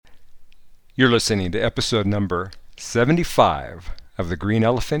You're listening to episode number 75 of The Green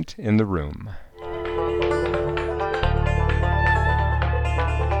Elephant in the Room.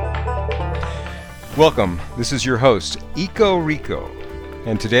 Welcome, this is your host, Eco Rico,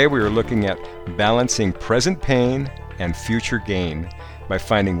 and today we are looking at balancing present pain and future gain by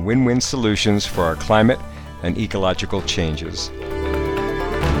finding win-win solutions for our climate and ecological changes.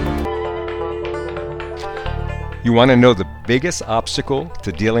 You want to know the biggest obstacle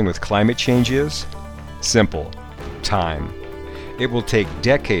to dealing with climate change is? Simple. Time. It will take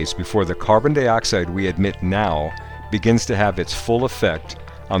decades before the carbon dioxide we emit now begins to have its full effect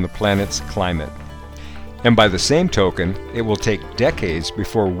on the planet's climate. And by the same token, it will take decades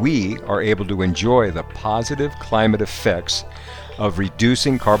before we are able to enjoy the positive climate effects of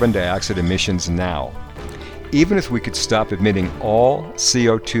reducing carbon dioxide emissions now. Even if we could stop emitting all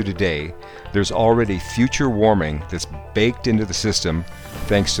CO2 today, there's already future warming that's baked into the system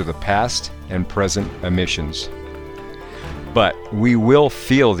thanks to the past and present emissions. But we will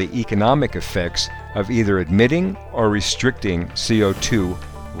feel the economic effects of either emitting or restricting CO2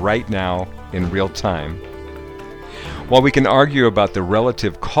 right now in real time. While we can argue about the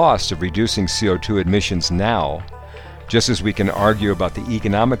relative cost of reducing CO2 emissions now, just as we can argue about the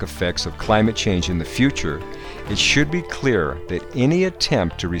economic effects of climate change in the future, it should be clear that any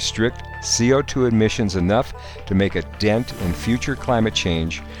attempt to restrict CO2 emissions enough to make a dent in future climate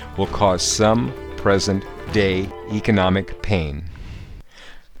change will cause some present-day economic pain.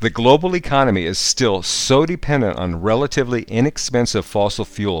 The global economy is still so dependent on relatively inexpensive fossil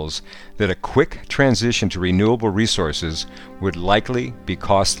fuels that a quick transition to renewable resources would likely be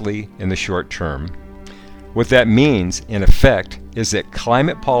costly in the short term. What that means, in effect, is that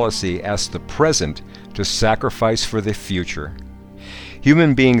climate policy asks the present to sacrifice for the future.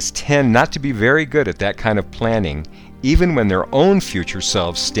 Human beings tend not to be very good at that kind of planning, even when their own future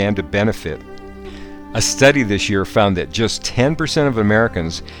selves stand to benefit. A study this year found that just 10% of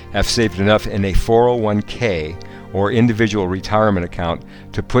Americans have saved enough in a 401k or individual retirement account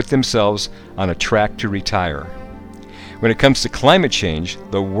to put themselves on a track to retire. When it comes to climate change,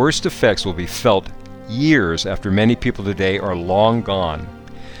 the worst effects will be felt years after many people today are long gone.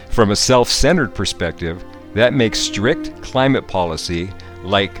 From a self-centered perspective, that makes strict climate policy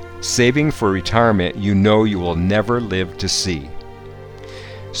like saving for retirement you know you will never live to see.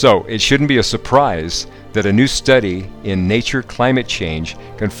 So, it shouldn't be a surprise that a new study in Nature Climate Change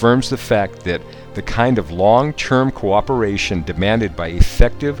confirms the fact that the kind of long-term cooperation demanded by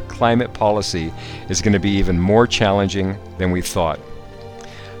effective climate policy is going to be even more challenging than we thought.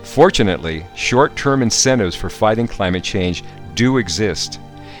 Fortunately, short-term incentives for fighting climate change do exist.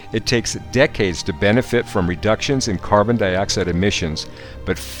 It takes decades to benefit from reductions in carbon dioxide emissions,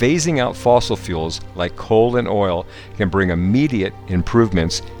 but phasing out fossil fuels like coal and oil can bring immediate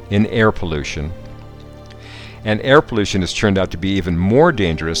improvements in air pollution. And air pollution has turned out to be even more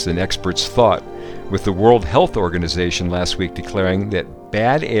dangerous than experts thought, with the World Health Organization last week declaring that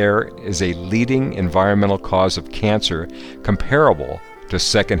bad air is a leading environmental cause of cancer comparable to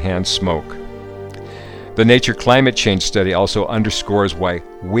secondhand smoke. The Nature Climate Change study also underscores why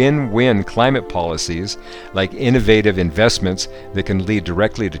win-win climate policies, like innovative investments that can lead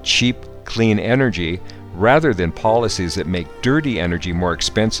directly to cheap, clean energy, rather than policies that make dirty energy more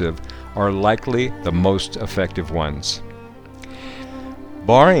expensive, are likely the most effective ones.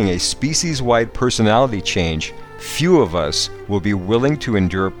 Barring a species-wide personality change, few of us will be willing to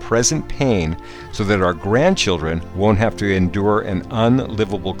endure present pain so that our grandchildren won't have to endure an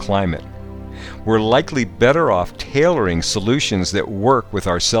unlivable climate. We're likely better off tailoring solutions that work with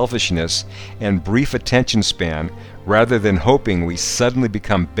our selfishness and brief attention span rather than hoping we suddenly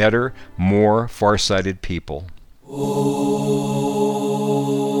become better, more far-sighted people.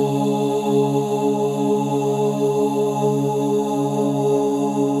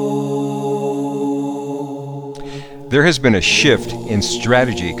 There has been a shift in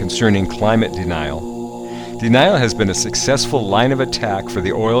strategy concerning climate denial. Denial has been a successful line of attack for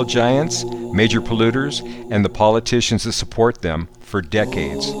the oil giants, major polluters, and the politicians that support them for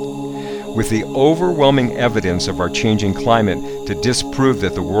decades. With the overwhelming evidence of our changing climate to disprove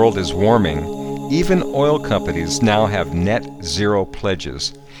that the world is warming, even oil companies now have net zero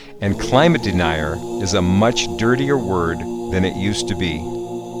pledges, and climate denier is a much dirtier word than it used to be.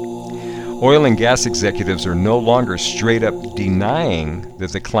 Oil and gas executives are no longer straight up denying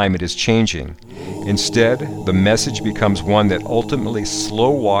that the climate is changing. Instead, the message becomes one that ultimately slow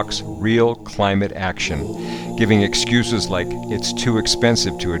walks real climate action, giving excuses like it's too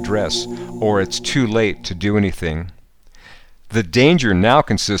expensive to address or it's too late to do anything. The danger now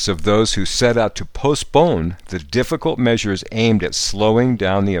consists of those who set out to postpone the difficult measures aimed at slowing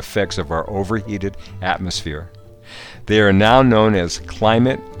down the effects of our overheated atmosphere. They are now known as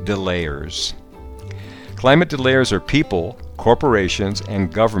climate delayers. Climate delayers are people, corporations,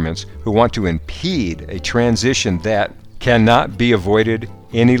 and governments who want to impede a transition that cannot be avoided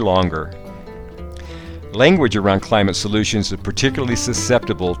any longer. Language around climate solutions is particularly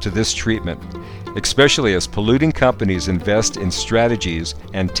susceptible to this treatment, especially as polluting companies invest in strategies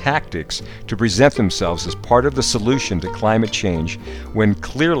and tactics to present themselves as part of the solution to climate change, when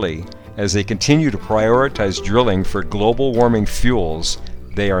clearly, as they continue to prioritize drilling for global warming fuels,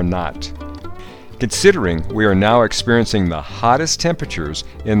 they are not. Considering we are now experiencing the hottest temperatures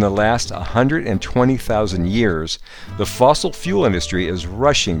in the last 120,000 years, the fossil fuel industry is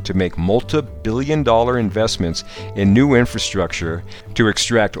rushing to make multi-billion-dollar investments in new infrastructure to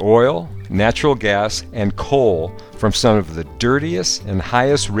extract oil, natural gas, and coal from some of the dirtiest and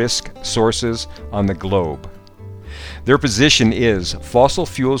highest risk sources on the globe. Their position is fossil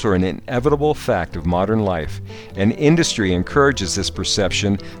fuels are an inevitable fact of modern life, and industry encourages this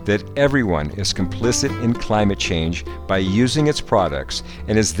perception that everyone is complicit in climate change by using its products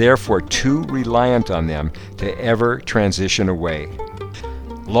and is therefore too reliant on them to ever transition away.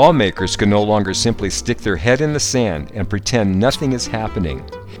 Lawmakers can no longer simply stick their head in the sand and pretend nothing is happening.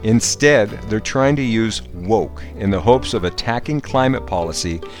 Instead, they're trying to use woke in the hopes of attacking climate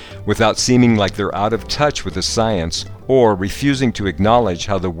policy without seeming like they're out of touch with the science or refusing to acknowledge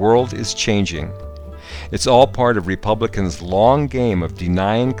how the world is changing. It's all part of Republicans' long game of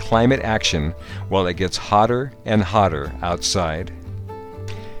denying climate action while it gets hotter and hotter outside.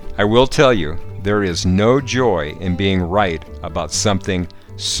 I will tell you, there is no joy in being right about something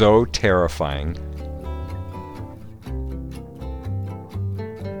so terrifying.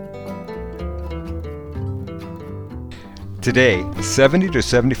 Today, 70 to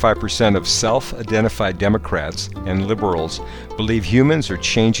 75% of self-identified Democrats and liberals believe humans are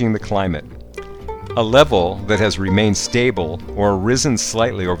changing the climate, a level that has remained stable or risen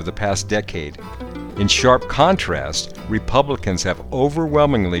slightly over the past decade. In sharp contrast, Republicans have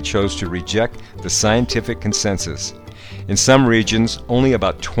overwhelmingly chosen to reject the scientific consensus. In some regions, only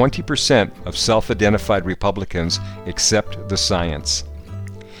about 20% of self-identified Republicans accept the science.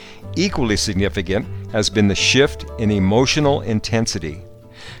 Equally significant has been the shift in emotional intensity.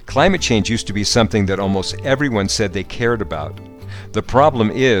 Climate change used to be something that almost everyone said they cared about. The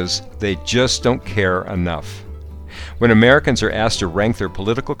problem is they just don't care enough. When Americans are asked to rank their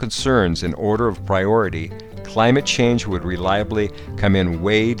political concerns in order of priority, climate change would reliably come in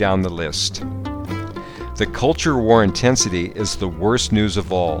way down the list. The culture war intensity is the worst news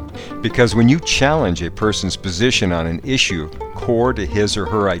of all, because when you challenge a person's position on an issue core to his or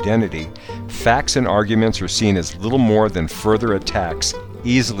her identity, facts and arguments are seen as little more than further attacks,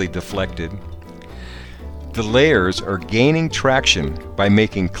 easily deflected. The layers are gaining traction by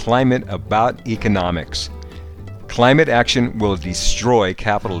making climate about economics. Climate action will destroy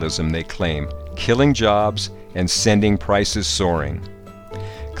capitalism, they claim, killing jobs and sending prices soaring.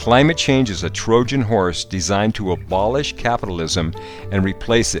 Climate change is a Trojan horse designed to abolish capitalism and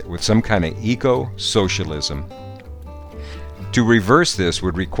replace it with some kind of eco-socialism. To reverse this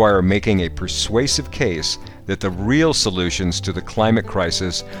would require making a persuasive case that the real solutions to the climate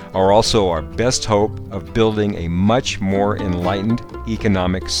crisis are also our best hope of building a much more enlightened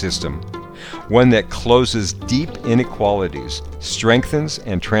economic system, one that closes deep inequalities, strengthens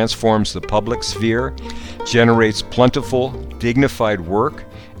and transforms the public sphere, generates plentiful, dignified work,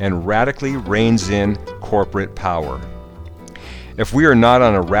 and radically reins in corporate power. If we are not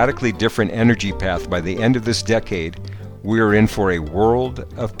on a radically different energy path by the end of this decade, we are in for a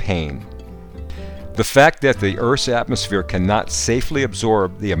world of pain. The fact that the Earth's atmosphere cannot safely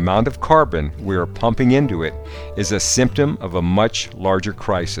absorb the amount of carbon we are pumping into it is a symptom of a much larger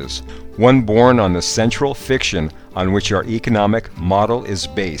crisis, one born on the central fiction on which our economic model is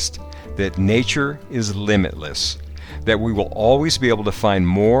based, that nature is limitless, that we will always be able to find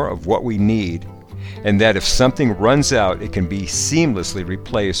more of what we need, and that if something runs out, it can be seamlessly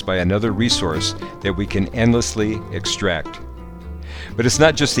replaced by another resource that we can endlessly extract. But it's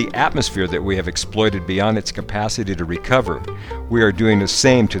not just the atmosphere that we have exploited beyond its capacity to recover. We are doing the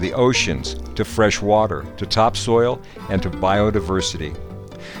same to the oceans, to fresh water, to topsoil, and to biodiversity.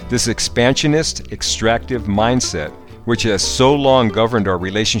 This expansionist, extractive mindset, which has so long governed our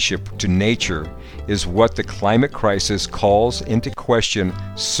relationship to nature, is what the climate crisis calls into question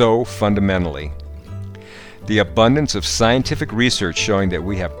so fundamentally. The abundance of scientific research showing that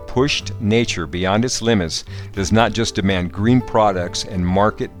we have pushed nature beyond its limits does not just demand green products and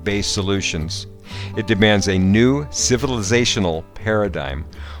market-based solutions. It demands a new civilizational paradigm,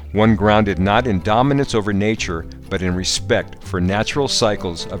 one grounded not in dominance over nature, but in respect for natural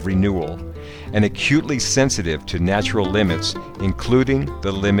cycles of renewal, and acutely sensitive to natural limits, including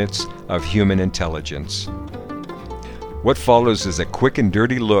the limits of human intelligence. What follows is a quick and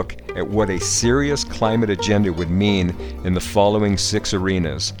dirty look at what a serious climate agenda would mean in the following 6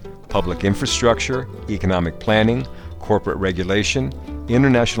 arenas: public infrastructure, economic planning, corporate regulation,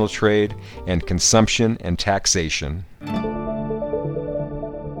 international trade, and consumption and taxation.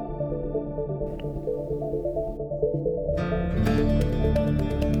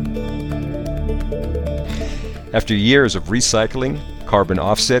 After years of recycling, carbon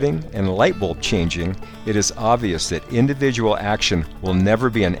offsetting, and light bulb changing, it is obvious that individual action will never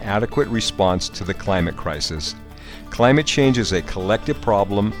be an adequate response to the climate crisis. Climate change is a collective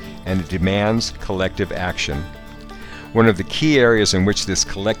problem and it demands collective action. One of the key areas in which this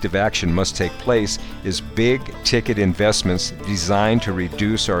collective action must take place is big-ticket investments designed to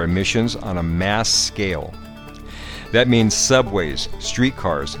reduce our emissions on a mass scale. That means subways,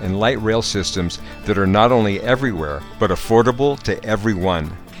 streetcars, and light rail systems that are not only everywhere, but affordable to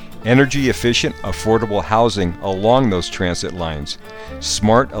everyone. Energy-efficient, affordable housing along those transit lines,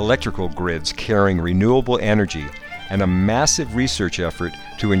 smart electrical grids carrying renewable energy, and a massive research effort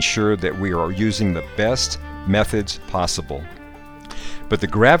to ensure that we are using the best methods possible. But the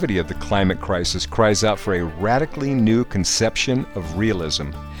gravity of the climate crisis cries out for a radically new conception of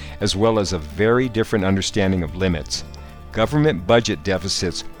realism, as well as a very different understanding of limits. Government budget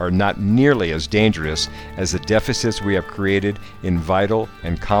deficits are not nearly as dangerous as the deficits we have created in vital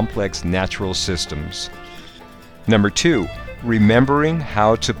and complex natural systems. Number 2, remembering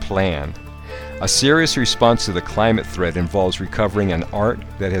how to plan. A serious response to the climate threat involves recovering an art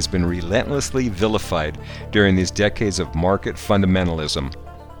that has been relentlessly vilified during these decades of market fundamentalism: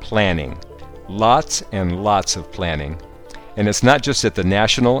 planning. Lots and lots of planning. And it's not just at the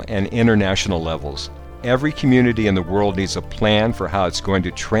national and international levels. Every community in the world needs a plan for how it's going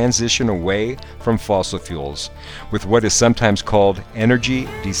to transition away from fossil fuels, with what is sometimes called energy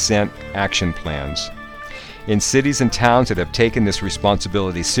descent action plans. In cities and towns that have taken this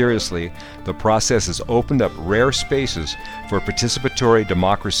responsibility seriously, the process has opened up rare spaces for participatory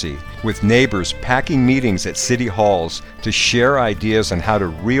democracy, with neighbors packing meetings at city halls to share ideas on how to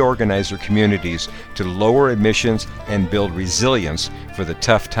reorganize their communities to lower emissions and build resilience for the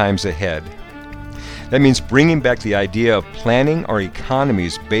tough times ahead. That means bringing back the idea of planning our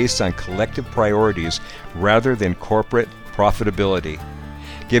economies based on collective priorities rather than corporate profitability,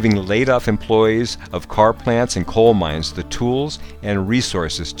 giving laid-off employees of car plants and coal mines the tools and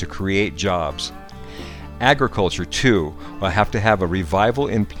resources to create jobs. Agriculture, too, will have to have a revival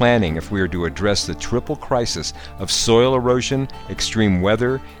in planning if we are to address the triple crisis of soil erosion, extreme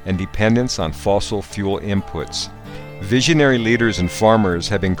weather, and dependence on fossil fuel inputs. Visionary leaders and farmers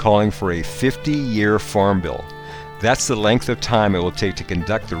have been calling for a 50-year farm bill. That's the length of time it will take to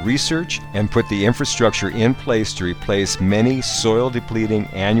conduct the research and put the infrastructure in place to replace many soil-depleting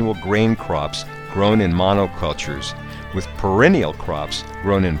annual grain crops grown in monocultures with perennial crops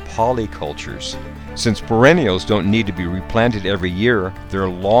grown in polycultures. Since perennials don't need to be replanted every year, their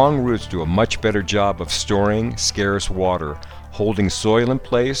long roots do a much better job of storing scarce water, holding soil in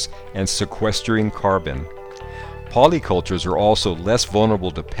place, and sequestering carbon. Polycultures are also less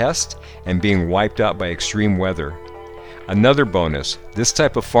vulnerable to pests and being wiped out by extreme weather. Another bonus, this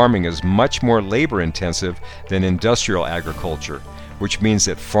type of farming is much more labor-intensive than industrial agriculture, which means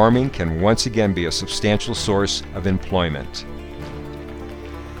that farming can once again be a substantial source of employment.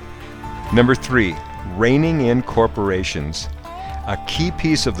 Number 3, reining in corporations. A key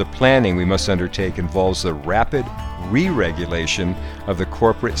piece of the planning we must undertake involves the rapid re-regulation of the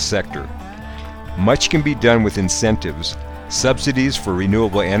corporate sector. Much can be done with incentives, subsidies for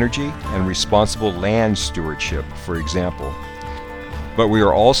renewable energy, and responsible land stewardship, for example. But we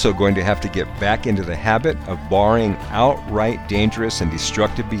are also going to have to get back into the habit of barring outright dangerous and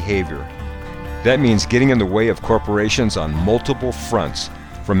destructive behavior. That means getting in the way of corporations on multiple fronts,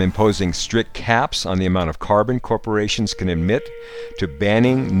 from imposing strict caps on the amount of carbon corporations can emit, to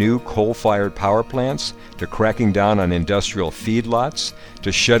banning new coal-fired power plants, to cracking down on industrial feedlots,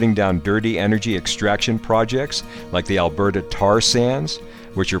 to shutting down dirty energy extraction projects like the Alberta tar sands,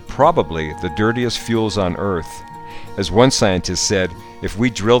 which are probably the dirtiest fuels on Earth. As one scientist said, if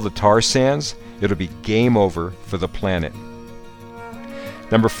we drill the tar sands, it'll be game over for the planet.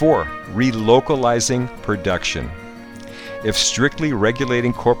 Number 4, relocalizing production. If strictly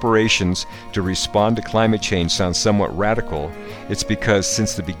regulating corporations to respond to climate change sounds somewhat radical, it's because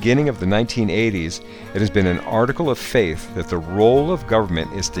since the beginning of the 1980s, it has been an article of faith that the role of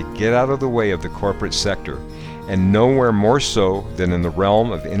government is to get out of the way of the corporate sector, and nowhere more so than in the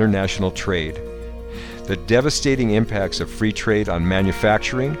realm of international trade. The devastating impacts of free trade on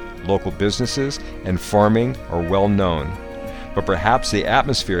manufacturing, local businesses, and farming are well known, but perhaps the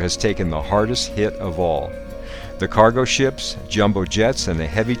atmosphere has taken the hardest hit of all. The cargo ships, jumbo jets, and the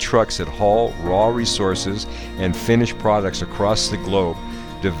heavy trucks that haul raw resources and finished products across the globe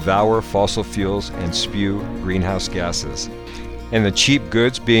devour fossil fuels and spew greenhouse gases. And the cheap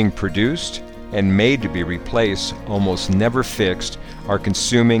goods being produced and made to be replaced, almost never fixed, are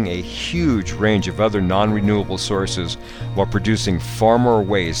consuming a huge range of other non-renewable sources while producing far more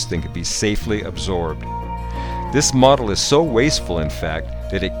waste than can be safely absorbed. This model is so wasteful, in fact,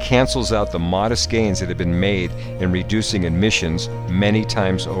 that it cancels out the modest gains that have been made in reducing emissions many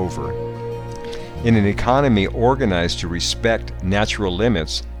times over. In an economy organized to respect natural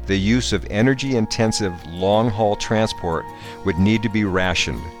limits, the use of energy-intensive long-haul transport would need to be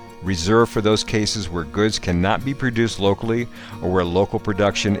rationed, reserved for those cases where goods cannot be produced locally or where local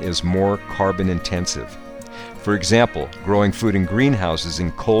production is more carbon-intensive. For example, growing food in greenhouses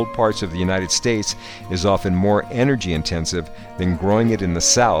in cold parts of the United States is often more energy intensive than growing it in the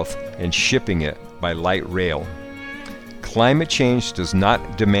South and shipping it by light rail. Climate change does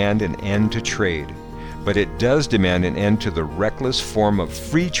not demand an end to trade, but it does demand an end to the reckless form of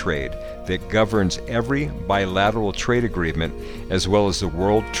free trade that governs every bilateral trade agreement as well as the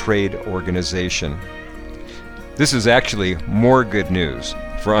World Trade Organization. This is actually more good news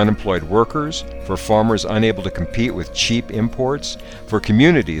for unemployed workers, for farmers unable to compete with cheap imports, for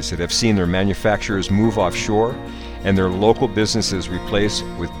communities that have seen their manufacturers move offshore and their local businesses replaced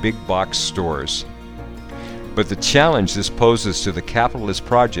with big box stores. But the challenge this poses to the capitalist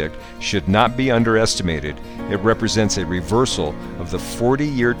project should not be underestimated. It represents a reversal of the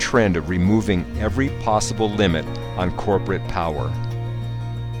 40-year trend of removing every possible limit on corporate power.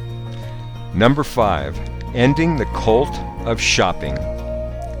 Number 5, ending the cult of shopping.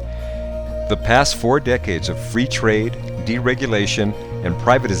 The past 4 decades of free trade, deregulation, and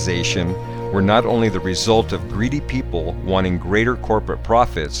privatization were not only the result of greedy people wanting greater corporate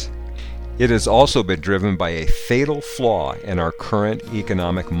profits, it has also been driven by a fatal flaw in our current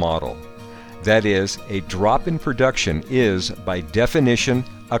economic model. That is, a drop in production is, by definition,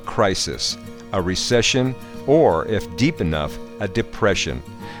 a crisis, a recession, or, if deep enough, a depression,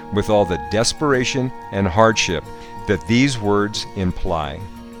 with all the desperation and hardship that these words imply.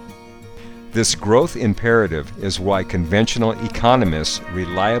 This growth imperative is why conventional economists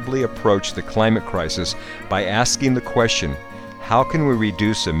reliably approach the climate crisis by asking the question, how can we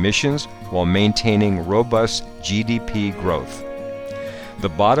reduce emissions while maintaining robust GDP growth? The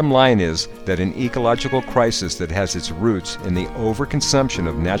bottom line is that an ecological crisis that has its roots in the overconsumption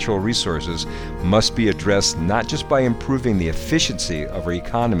of natural resources must be addressed not just by improving the efficiency of our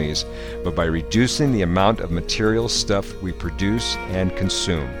economies, but by reducing the amount of material stuff we produce and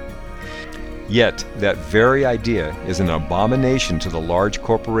consume. Yet, that very idea is an abomination to the large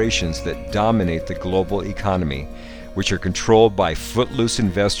corporations that dominate the global economy, which are controlled by footloose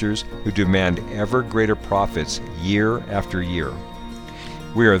investors who demand ever greater profits year after year.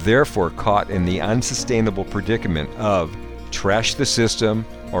 We are therefore caught in the unsustainable predicament of trash the system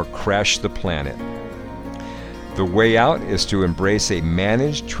or crash the planet. The way out is to embrace a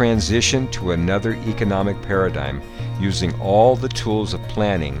managed transition to another economic paradigm, using all the tools of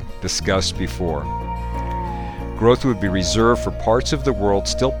planning discussed before. Growth would be reserved for parts of the world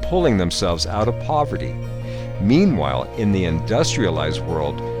still pulling themselves out of poverty. Meanwhile, in the industrialized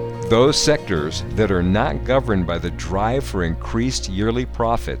world, those sectors that are not governed by the drive for increased yearly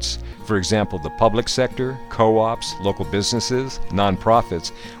profits, for example, the public sector, co-ops, local businesses,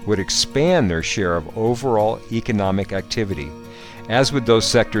 nonprofits, would expand their share of overall economic activity, as would those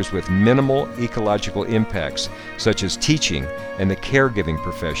sectors with minimal ecological impacts, such as teaching and the caregiving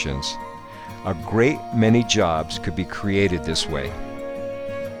professions. A great many jobs could be created this way.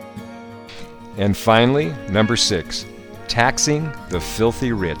 And finally, number 6, taxing the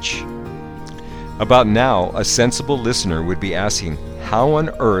filthy rich. About now, a sensible listener would be asking, how on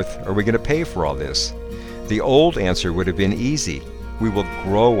earth are we going to pay for all this? The old answer would have been easy. We will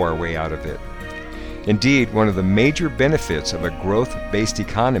grow our way out of it. Indeed, one of the major benefits of a growth-based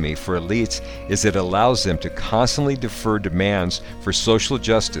economy for elites is it allows them to constantly defer demands for social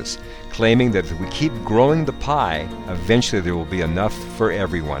justice, claiming that if we keep growing the pie, eventually there will be enough for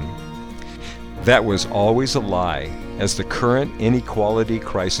everyone. That was always a lie, as the current inequality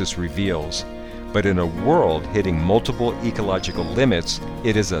crisis reveals. But in a world hitting multiple ecological limits,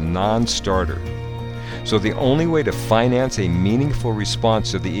 it is a non-starter. So the only way to finance a meaningful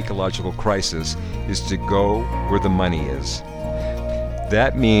response to the ecological crisis is to go where the money is.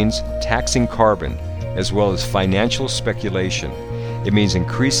 That means taxing carbon, as well as financial speculation. It means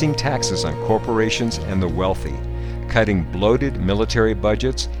increasing taxes on corporations and the wealthy, cutting bloated military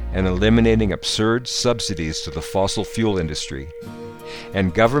budgets, and eliminating absurd subsidies to the fossil fuel industry.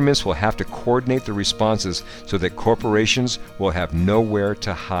 And governments will have to coordinate the responses so that corporations will have nowhere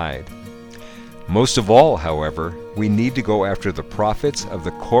to hide. Most of all, however, we need to go after the profits of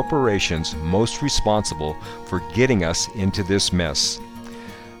the corporations most responsible for getting us into this mess.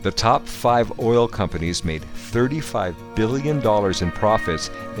 The top 5 oil companies made $35 billion in profits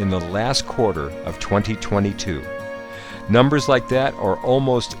in the last quarter of 2022. Numbers like that are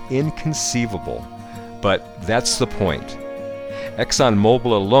almost inconceivable, but that's the point. ExxonMobil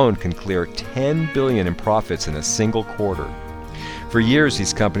alone can clear $10 billion in profits in a single quarter. For years,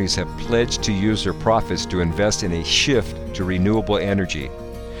 these companies have pledged to use their profits to invest in a shift to renewable energy.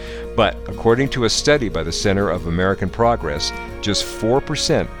 But according to a study by the Center of American Progress, just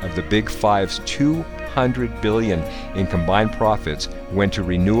 4% of the Big Five's $200 billion in combined profits went to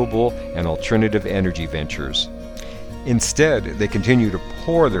renewable and alternative energy ventures. Instead, they continue to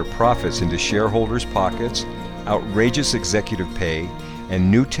pour their profits into shareholders' pockets, outrageous executive pay, and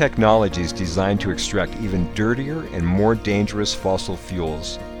new technologies designed to extract even dirtier and more dangerous fossil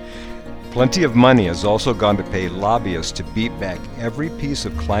fuels. Plenty of money has also gone to pay lobbyists to beat back every piece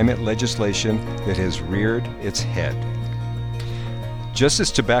of climate legislation that has reared its head. Just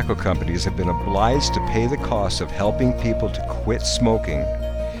as tobacco companies have been obliged to pay the cost of helping people to quit smoking,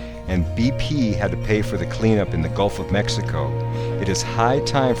 and BP had to pay for the cleanup in the Gulf of Mexico, it is high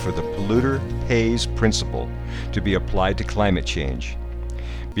time for the polluter pays principle to be applied to climate change.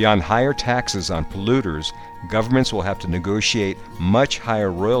 Beyond higher taxes on polluters, governments will have to negotiate much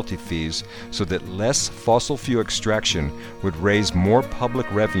higher royalty fees so that less fossil fuel extraction would raise more public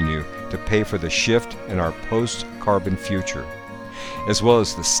revenue to pay for the shift in our post-carbon future, as well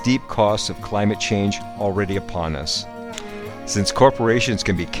as the steep costs of climate change already upon us. Since corporations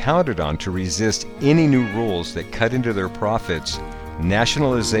can be counted on to resist any new rules that cut into their profits,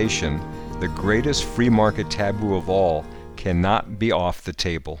 nationalization, the greatest free market taboo of all, cannot be off the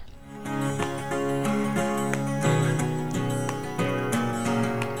table.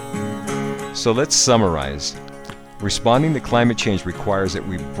 So let's summarize. Responding to climate change requires that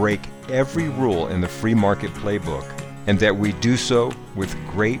we break every rule in the free market playbook, and that we do so with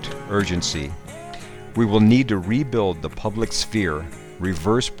great urgency. We will need to rebuild the public sphere,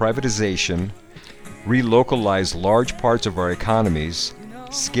 reverse privatization, relocalize large parts of our economies,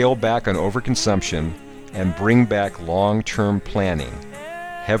 scale back on overconsumption, and bring back long-term planning.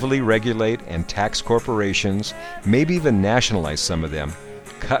 Heavily regulate and tax corporations, maybe even nationalize some of them,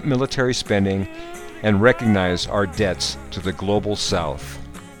 cut military spending, and recognize our debts to the global south.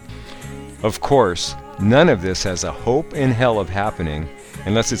 Of course, none of this has a hope in hell of happening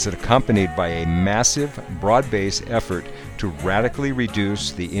unless it's accompanied by a massive, broad-based effort to radically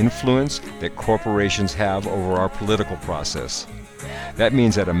reduce the influence that corporations have over our political process. That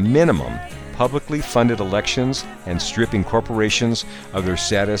means, at a minimum, publicly funded elections and stripping corporations of their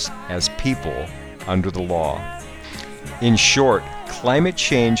status as people under the law. In short, climate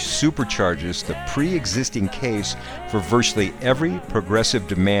change supercharges the pre-existing case for virtually every progressive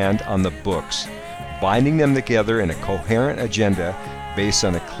demand on the books, binding them together in a coherent agenda based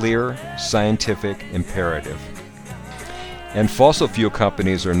on a clear scientific imperative. And fossil fuel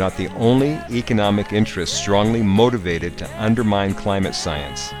companies are not the only economic interests strongly motivated to undermine climate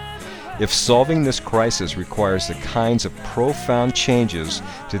science. If solving this crisis requires the kinds of profound changes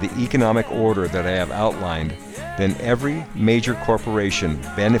to the economic order that I have outlined, then every major corporation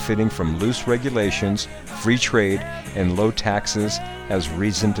benefiting from loose regulations, free trade, and low taxes has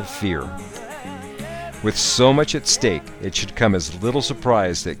reason to fear. With so much at stake, it should come as little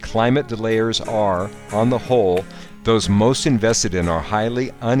surprise that climate delayers are, on the whole, those most invested in our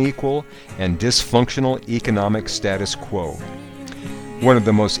highly unequal and dysfunctional economic status quo. One of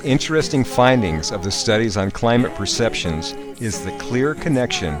the most interesting findings of the studies on climate perceptions is the clear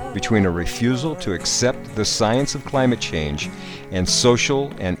connection between a refusal to accept the science of climate change and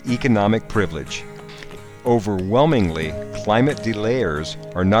social and economic privilege. Overwhelmingly, climate delayers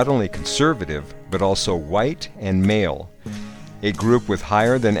are not only conservative, but also white and male, a group with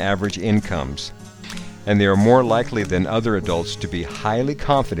higher than average incomes. And they are more likely than other adults to be highly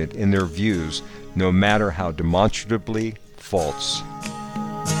confident in their views, no matter how demonstrably false.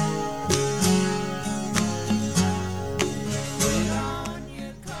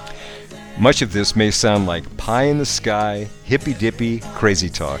 Much of this may sound like pie in the sky, hippy-dippy, crazy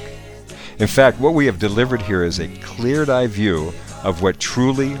talk. In fact, what we have delivered here is a cleared-eye view of what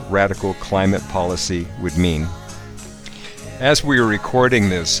truly radical climate policy would mean. As we are recording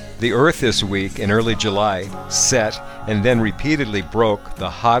this, the Earth this week in early July set and then repeatedly broke the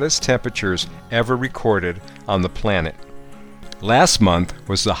hottest temperatures ever recorded on the planet. Last month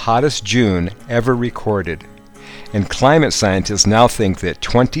was the hottest June ever recorded, and climate scientists now think that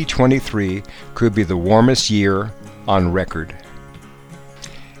 2023 could be the warmest year on record.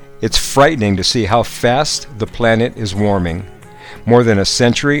 It's frightening to see how fast the planet is warming. More than a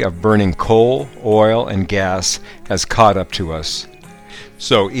century of burning coal, oil, and gas has caught up to us.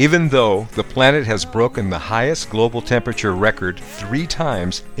 So even though the planet has broken the highest global temperature record 3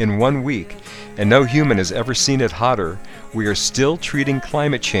 times in 1 week, and no human has ever seen it hotter, we are still treating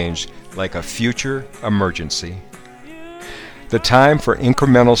climate change like a future emergency. The time for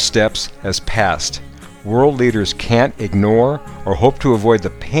incremental steps has passed. World leaders can't ignore or hope to avoid the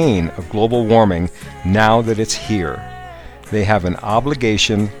pain of global warming now that it's here. They have an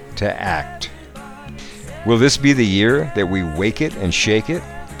obligation to act. Will this be the year that we wake it and shake it?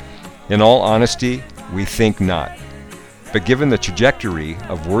 In all honesty, we think not. But given the trajectory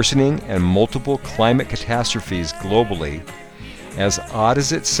of worsening and multiple climate catastrophes globally, as odd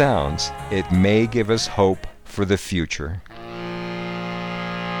as it sounds, it may give us hope for the future.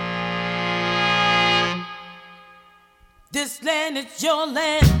 This land is your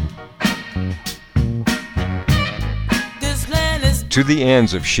land. This land is... To the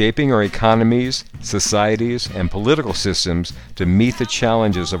ends of shaping our economies, societies, and political systems to meet the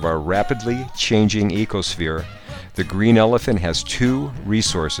challenges of our rapidly changing ecosphere, the Green Elephant has 2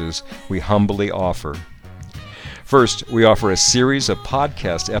 resources we humbly offer. First, we offer a series of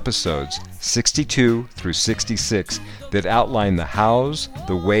podcast episodes, 62 through 66, that outline the hows,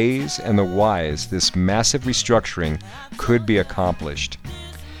 the ways, and the whys this massive restructuring could be accomplished.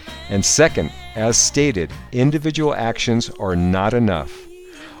 And second, as stated, individual actions are not enough.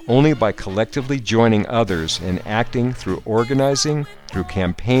 Only by collectively joining others and acting through organizing, through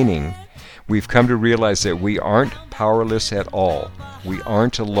campaigning, we've come to realize that we aren't powerless at all. We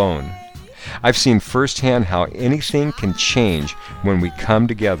aren't alone. I've seen firsthand how anything can change when we come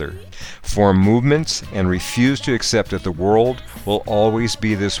together, form movements, and refuse to accept that the world will always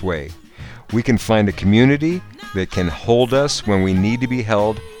be this way. We can find a community that can hold us when we need to be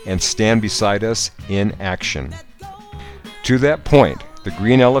held and stand beside us in action. To that point, the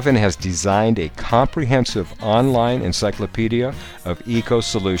Green Elephant has designed a comprehensive online encyclopedia of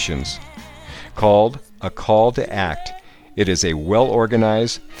eco-solutions called A Call to Act. It is a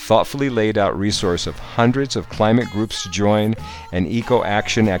well-organized, thoughtfully laid out resource of hundreds of climate groups to join and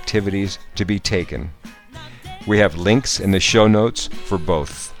eco-action activities to be taken. We have links in the show notes for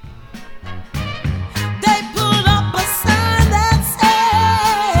both.